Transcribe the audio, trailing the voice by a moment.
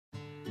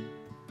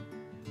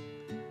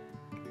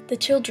The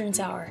Children's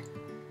Hour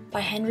by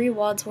Henry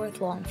Wadsworth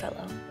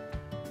Longfellow.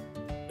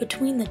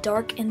 Between the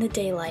dark and the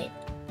daylight,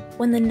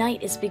 when the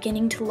night is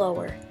beginning to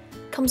lower,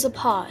 comes a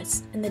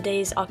pause in the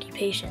day's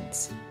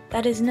occupations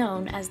that is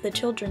known as the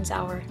Children's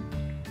Hour.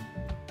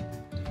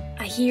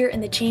 I hear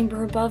in the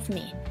chamber above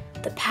me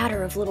the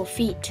patter of little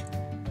feet,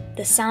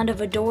 the sound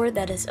of a door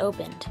that is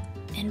opened,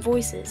 and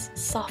voices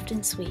soft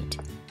and sweet.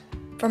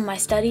 From my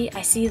study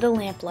I see the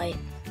lamplight,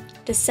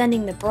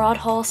 descending the broad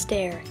hall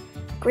stair,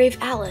 grave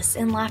Alice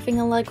and laughing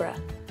Allegra,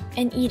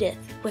 and Edith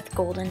with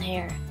golden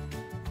hair.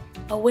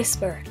 A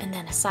whisper and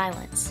then a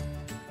silence,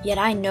 yet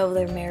I know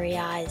their merry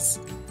eyes.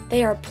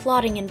 They are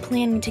plotting and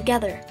planning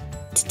together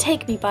to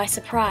take me by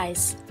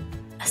surprise.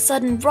 A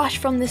sudden rush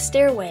from the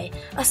stairway,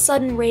 a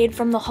sudden raid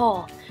from the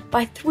hall.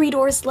 By 3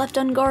 doors left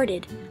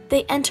unguarded,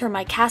 they enter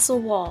my castle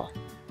wall.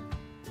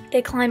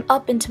 They climb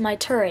up into my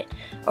turret,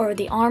 over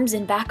the arms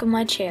and back of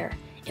my chair.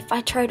 If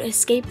I try to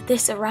escape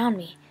this around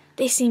me,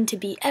 they seem to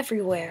be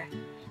everywhere.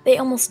 They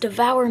almost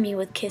devour me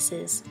with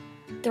kisses,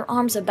 their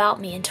arms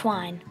about me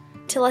entwine,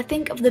 till I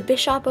think of the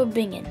Bishop of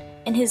Bingen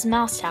and his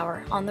mouse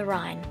tower on the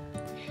Rhine.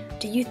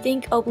 Do you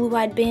think, O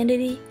blue-eyed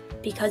bandity,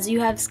 because you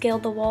have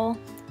scaled the wall,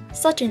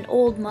 such an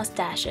old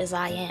mustache as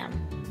I am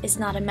is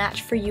not a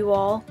match for you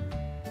all?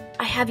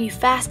 I have you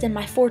fast in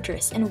my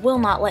fortress and will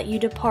not let you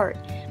depart,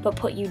 but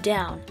put you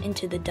down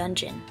into the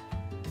dungeon,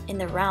 in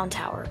the round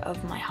tower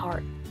of my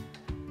heart.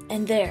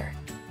 And there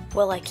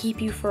will I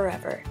keep you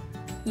forever,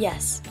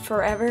 yes,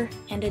 forever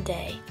and a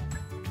day,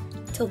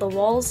 till the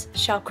walls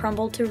shall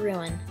crumble to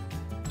ruin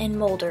and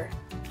molder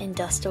in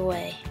dust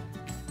away.